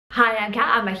Hi, I'm Kat.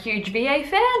 I'm a huge VA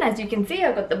fan. As you can see,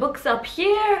 I've got the books up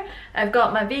here. I've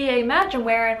got my VA merch. I'm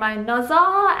wearing my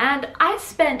Nazar, and I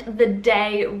spent the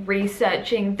day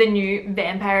researching the new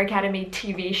Vampire Academy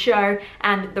TV show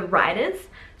and the writers.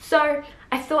 So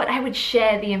I thought I would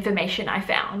share the information I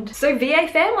found. So VA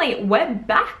family, we're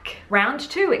back. Round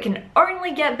 2, it can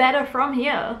only get better from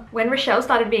here. When Rochelle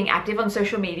started being active on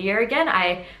social media again,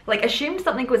 I assumed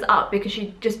something was up because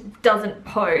she just doesn't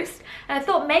post. And I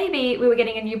thought maybe we were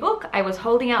getting a new book. I was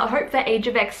holding out hope for Age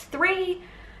of X 3,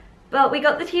 but we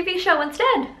got the TV show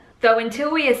instead. Though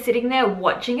until we are sitting there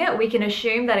watching it, we can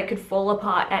assume that it could fall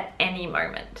apart at any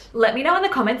moment. Let me know in the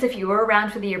comments if you were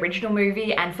around for the original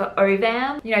movie and for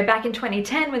OVAM. You know, back in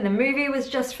 2010 when the movie was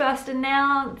just first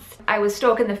announced, I was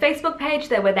stalking the Facebook page.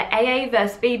 There were the AA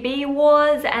vs BB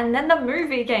wars, and then the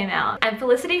movie came out. And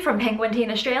Felicity from Penguin Teen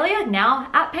Australia,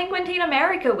 now at Penguin Teen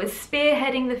America, was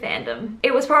spearheading the fandom.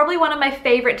 It was probably one of my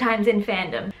favorite times in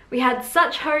fandom. We had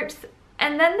such hopes,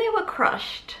 and then they were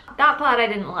crushed. That part I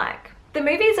didn't like. The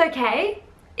movie's okay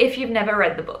if you've never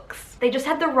read the books. They just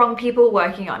had the wrong people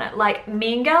working on it. Like,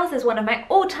 Mean Girls is one of my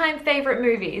all-time favorite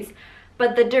movies,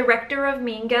 but the director of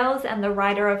Mean Girls and the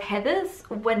writer of Heathers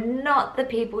were not the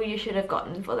people you should have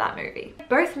gotten for that movie.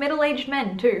 Both middle-aged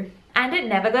men too. And it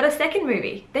never got a second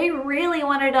movie. They really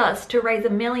wanted us to raise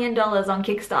 $1 million on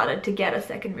Kickstarter to get a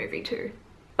second movie too.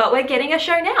 But we're getting a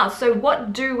show now, so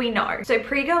what do we know? So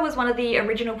Priga was one of the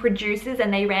original producers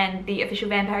and they ran the official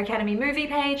Vampire Academy movie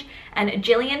page, and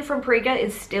Jillian from Priga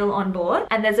is still on board.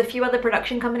 And there's a few other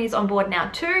production companies on board now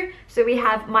too. So we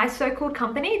have My So-Called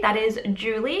Company, that is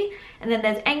Julie, and then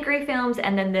there's Angry Films,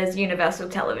 and then there's Universal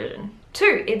Television.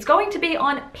 2, it's going to be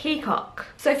on Peacock.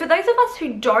 So for those of us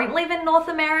who don't live in North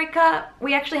America,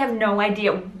 we actually have no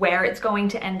idea where it's going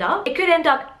to end up. It could end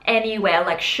up anywhere.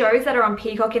 Like, shows that are on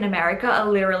Peacock in America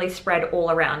are literally spread all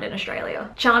around in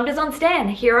Australia. Charmed is on Stan,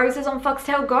 Heroes is on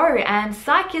Foxtel Go, and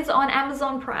Psych is on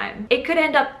Amazon Prime. It could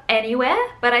end up anywhere,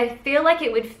 but I feel like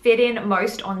it would fit in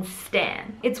most on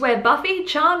Stan. It's where Buffy,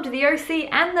 Charmed, The OC,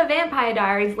 and The Vampire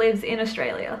Diaries lives in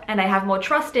Australia. And I have more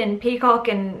trust in Peacock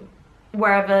and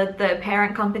wherever the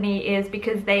parent company is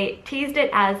because they teased it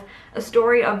as a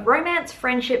story of romance,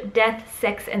 friendship, death,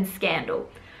 sex, and scandal.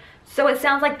 So it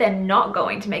sounds like they're not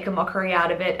going to make a mockery out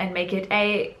of it and make it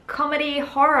a comedy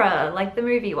horror like the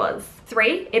movie was.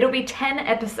 3, it'll be 10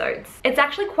 episodes. It's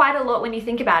actually quite a lot when you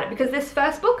think about it because this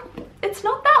first book, it's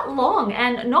not that long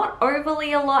and not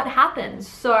overly a lot happens.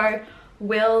 So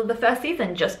will the first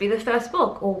season just be the first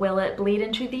book, or will it bleed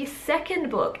into the second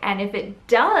book? And if it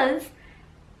does,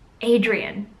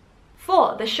 Adrian.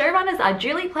 4, the showrunners are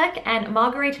Julie Plec and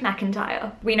Marguerite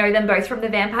McIntyre. We know them both from The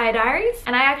Vampire Diaries,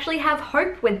 and I actually have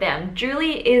hope with them.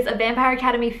 Julie is a Vampire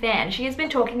Academy fan. She has been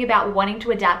talking about wanting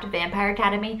to adapt Vampire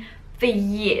Academy for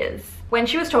years. When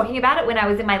she was talking about it when I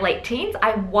was in my late teens,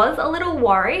 I was a little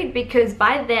worried because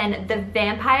by then The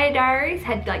Vampire Diaries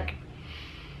had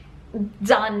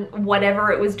done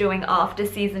whatever it was doing after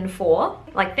season 4.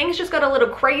 Like, things just got a little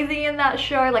crazy in that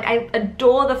show. Like, I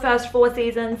adore the first 4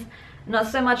 seasons, not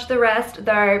so much the rest,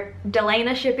 though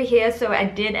Delana shipper here, so I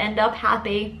did end up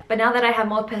happy. But now that I have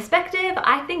more perspective,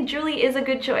 I think Julie is a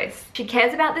good choice. She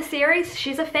cares about the series,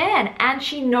 she's a fan, and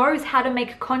she knows how to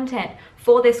make content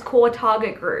for this core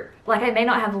target group. Like, I may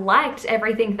not have liked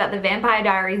everything that The Vampire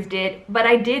Diaries did, but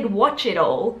I did watch it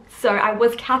all, so I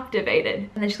was captivated.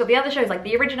 And then she's got the other shows like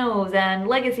The Originals and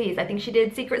Legacies. I think she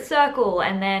did Secret Circle,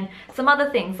 and then some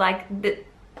other things like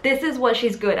this is what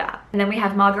she's good at. And then we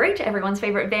have Marguerite, everyone's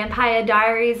favorite Vampire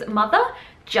Diaries mother,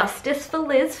 Justice for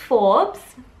Liz Forbes.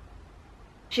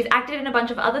 She's acted in a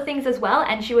bunch of other things as well,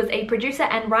 and she was a producer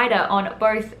and writer on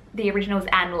both The Originals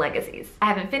and Legacies. I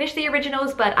haven't finished The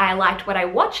Originals, but I liked what I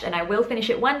watched and I will finish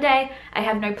it one day. I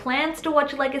have no plans to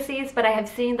watch Legacies, but I have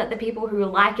seen that the people who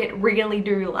like it really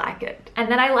do like it.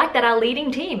 And then I like that our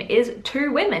leading team is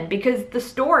 2 women because the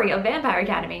story of Vampire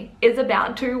Academy is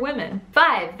about 2 women.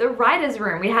 5, the writer's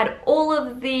room. We had all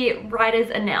of the writers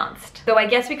announced. Though I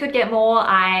guess we could get more.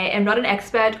 I am not an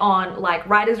expert on like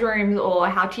writer's rooms or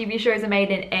how TV shows are made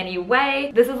in any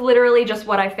way. This is literally just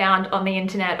what I found on the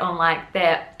internet on like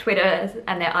their Twitter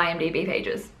and their IMDb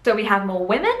pages. So we have more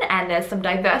women and there's some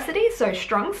diversity, so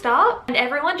strong start. And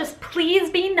everyone just please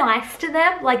be nice to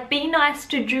them. Like, be nice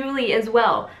to Julie as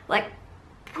well. Like,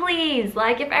 please,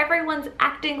 like, if everyone's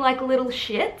acting like little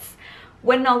shits,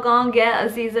 we're not gonna get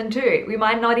a season 2. We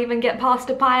might not even get past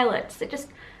a pilot. So just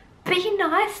be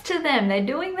nice to them, they're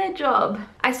doing their job.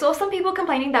 I saw some people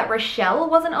complaining that Rochelle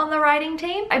wasn't on the writing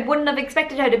team. I wouldn't have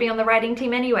expected her to be on the writing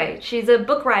team anyway. She's a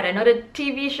book writer, not a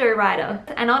TV show writer.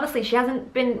 And honestly, she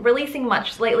hasn't been releasing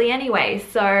much lately anyway,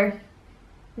 so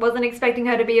Wasn't expecting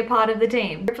her to be a part of the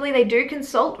team. Hopefully they do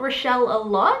consult Rochelle a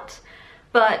lot,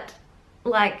 but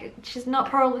like she's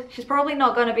probably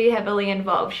not going to be heavily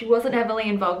involved. She wasn't heavily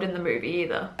involved in the movie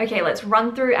either. Okay, let's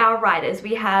run through our writers.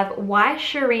 We have Y.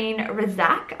 Shireen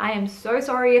Razak. I am so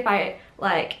sorry if I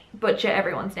like butcher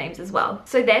everyone's names as well.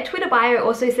 So their Twitter bio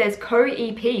also says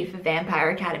co-EP for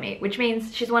Vampire Academy, which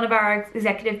means she's one of our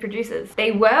executive producers. They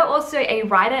were also a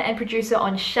writer and producer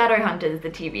on Shadowhunters,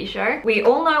 the TV show. We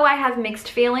all know I have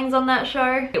mixed feelings on that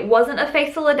show. It wasn't a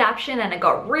faithful adaptation and it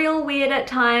got real weird at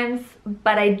times,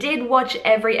 but I did watch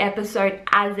every episode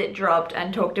as it dropped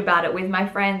and talked about it with my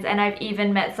friends, and I've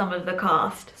even met some of the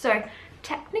cast. So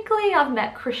technically I've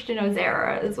met Christian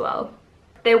Ozera as well.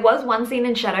 There was one scene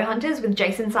in Shadowhunters with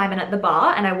Jason Simon at the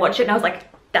bar, and I watched it and I was like,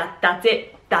 that's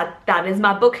it. That is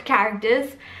my book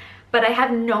characters. But I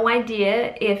have no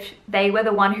idea if they were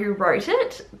the one who wrote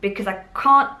it because I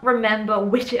can't remember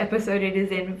which episode it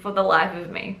is in for the life of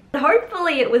me.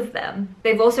 Hopefully it was them.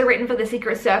 They've also written for The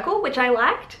Secret Circle, which I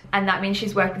liked, and that means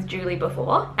she's worked with Julie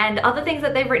before. And other things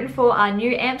that they've written for are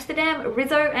New Amsterdam,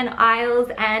 Rizzo and Isles,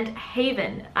 and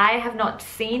Haven. I have not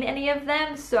seen any of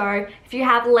them, so if you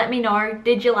have, let me know.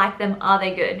 Did you like them? Are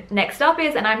they good? Next up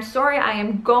is, and I'm sorry I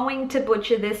am going to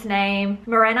butcher this name,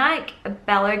 Morenike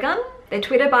Balogun. Their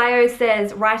Twitter bio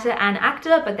says writer and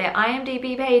actor, but their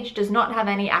IMDb page does not have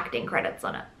any acting credits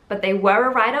on it. But they were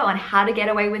a writer on How to Get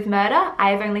Away with Murder.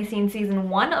 I have only seen season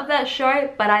 1 of that show,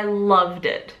 but I loved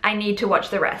it. I need to watch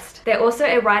the rest. They're also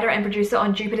a writer and producer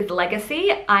on Jupiter's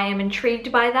Legacy. I am intrigued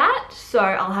by that, so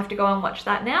I'll have to go and watch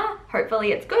that now.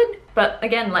 Hopefully it's good. But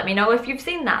again, let me know if you've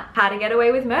seen that. How to Get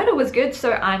Away with Murder was good,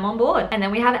 so I'm on board. And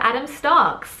then we have Adam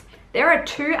Starks. There are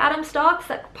 2 Adam Starks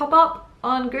that pop up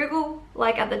on Google,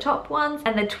 like at the top ones,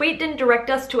 and the tweet didn't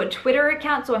direct us to a Twitter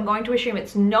account, so I'm going to assume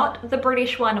it's not the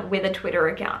British one with a Twitter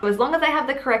account. So as long as I have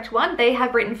the correct one, they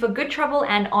have written for Good Trouble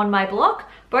and On My Block,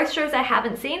 both shows I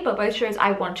haven't seen, but both shows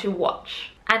I want to watch.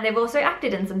 And they've also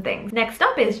acted in some things. Next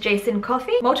up is Jason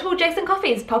Coffey. Multiple Jason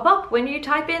Coffeys pop up when you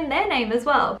type in their name as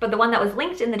well. But the one that was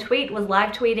linked in the tweet was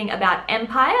live tweeting about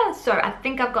Empire, so I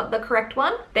think I've got the correct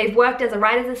one. They've worked as a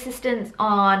writer's assistant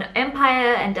on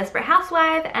Empire and Desperate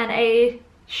Housewife, and a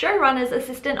showrunner's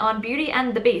assistant on Beauty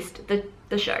and the Beast,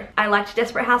 the show. I liked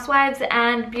Desperate Housewives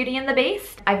and Beauty and the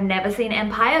Beast. I've never seen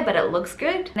Empire, but it looks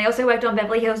good. They also worked on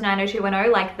Beverly Hills 90210,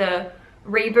 like the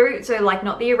reboot, so like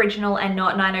not the original and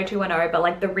not 90210, but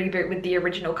like the reboot with the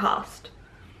original cast.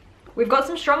 We've got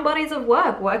some strong bodies of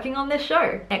work working on this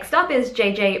show. Next up is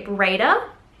JJ Brader.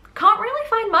 Can't really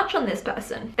find much on this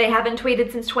person. They haven't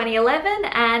tweeted since 2011,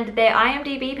 and their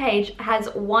IMDb page has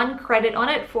 1 credit on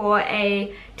it for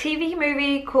a TV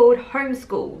movie called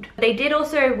Homeschooled. They did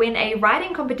also win a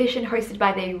writing competition hosted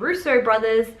by the Russo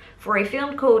brothers for a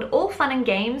film called All Fun and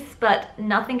Games, but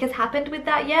nothing has happened with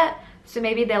that yet. So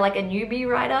maybe they're like a newbie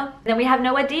writer. Then we have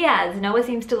Noah Diaz. Noah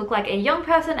seems to look like a young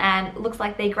person and looks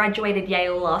like they graduated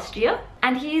Yale last year.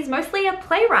 And he's mostly a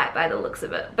playwright by the looks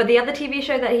of it. But the other TV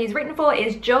show that he's written for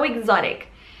is Joe Exotic.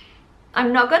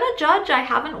 I'm not gonna judge, I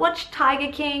haven't watched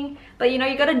Tiger King, but you know,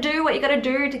 you gotta do what you gotta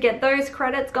do to get those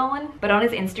credits going. But on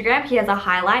his Instagram, he has a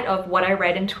highlight of what I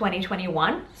read in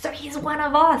 2021. So he's one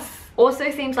of us.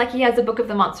 Also seems like he has a Book of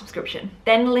the Month subscription.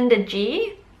 Then Linda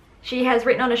G. She has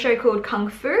written on a show called Kung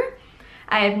Fu.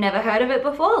 I have never heard of it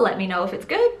before, let me know if it's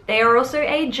good. They are also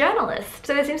a journalist.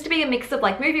 So there seems to be a mix of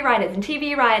like movie writers and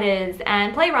TV writers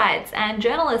and playwrights and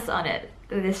journalists on it,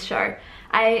 this show.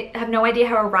 I have no idea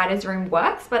how a writer's room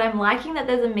works, but I'm liking that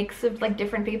there's a mix of like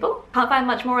different people. Can't find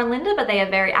much more on Linda, but they are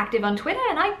very active on Twitter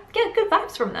and I get good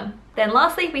vibes from them. Then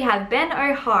lastly, we have Ben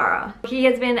O'Hara. He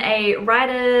has been a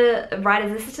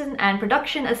writer's assistant and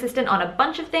production assistant on a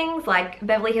bunch of things like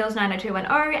Beverly Hills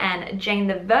 90210 and Jane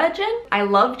the Virgin. I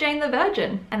love Jane the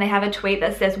Virgin. And they have a tweet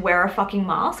that says, wear a fucking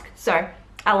mask. So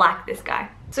I like this guy.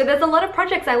 So there's a lot of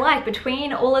projects I like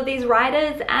between all of these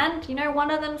writers, and you know, one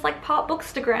of them's like part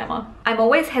bookstagrammer. I'm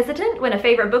always hesitant when a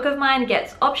favorite book of mine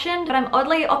gets optioned, but I'm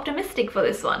oddly optimistic for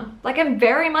this one. Like, I'm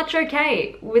very much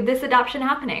okay with this adaptation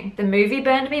happening. The movie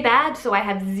burned me bad, so I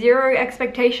have 0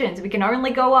 expectations. We can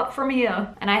only go up from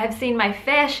here. And I have seen my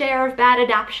fair share of bad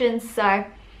adaptations, so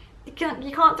you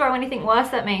can't throw anything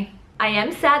worse at me. I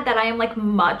am sad that I am like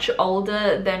much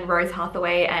older than Rose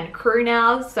Hathaway and crew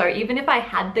now, so even if I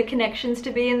had the connections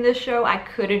to be in this show, I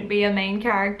couldn't be a main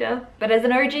character. But as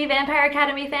an OG Vampire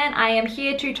Academy fan, I am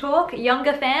here to talk.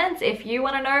 Younger fans, if you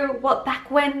want to know what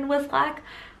back when was like,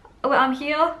 I'm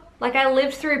here. Like, I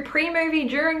lived through pre-movie,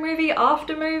 during movie,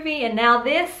 after movie, and now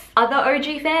this. Other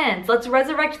OG fans, let's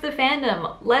resurrect the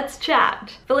fandom. Let's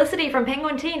chat. Felicity from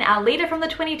Penguin Teen, our leader from the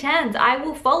 2010s. I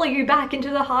will follow you back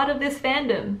into the heart of this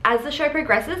fandom. As the show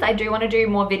progresses, I do want to do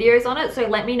more videos on it, so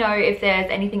let me know if there's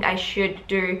anything I should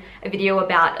do a video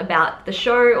about the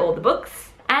show or the books.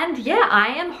 And yeah, I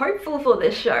am hopeful for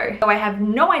this show. So I have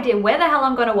no idea where the hell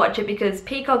I'm gonna watch it because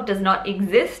Peacock does not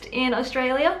exist in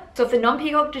Australia. So if the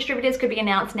non-Peacock distributors could be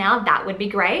announced now, that would be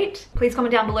great. Please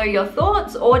comment down below your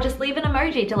thoughts or just leave an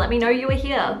emoji to let me know you were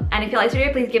here. And if you like this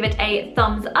video, please give it a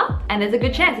thumbs up. And there's a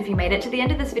good chance if you made it to the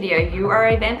end of this video, you are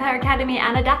a Vampire Academy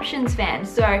and Adaptions fan.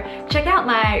 So check out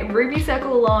my Ruby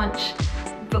Circle launch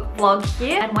book vlog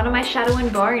here and one of my Shadow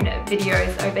and Bone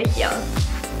videos over here.